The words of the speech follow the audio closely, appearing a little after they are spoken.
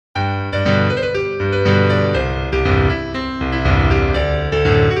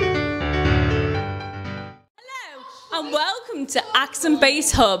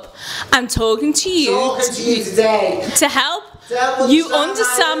AccentBase Hub. I'm talking to you today to help you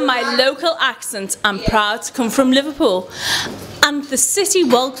understand my local accent. I'm proud to come from Liverpool, and the city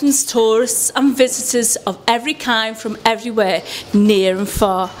welcomes tourists and visitors of every kind from everywhere, near and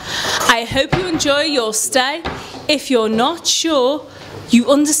far. I hope you enjoy your stay. If you're not sure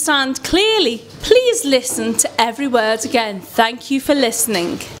you understand clearly, please listen to every word again. Thank you for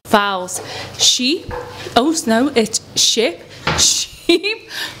listening. Vowels. Sheep. Oh no, it's ship. Sheep.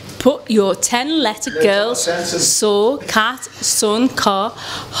 Put your 10-letter girls. Saw, cat, son, car,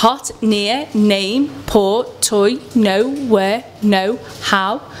 hot, near, name, pour, toy, know, where, know,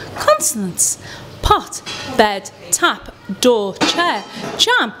 how. Consonants. Pot, bed, tap, door, chair,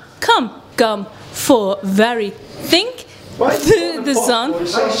 jam, come, gum, for, very, think, the sun,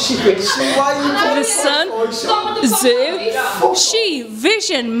 zoo, she,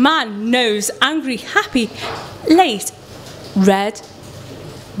 vision, man, nose, angry, happy, late, red,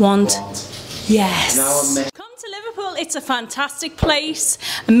 want, yes. Come to Liverpool, it's a fantastic place,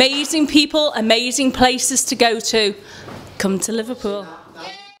 amazing people, amazing places to go to. Come to Liverpool.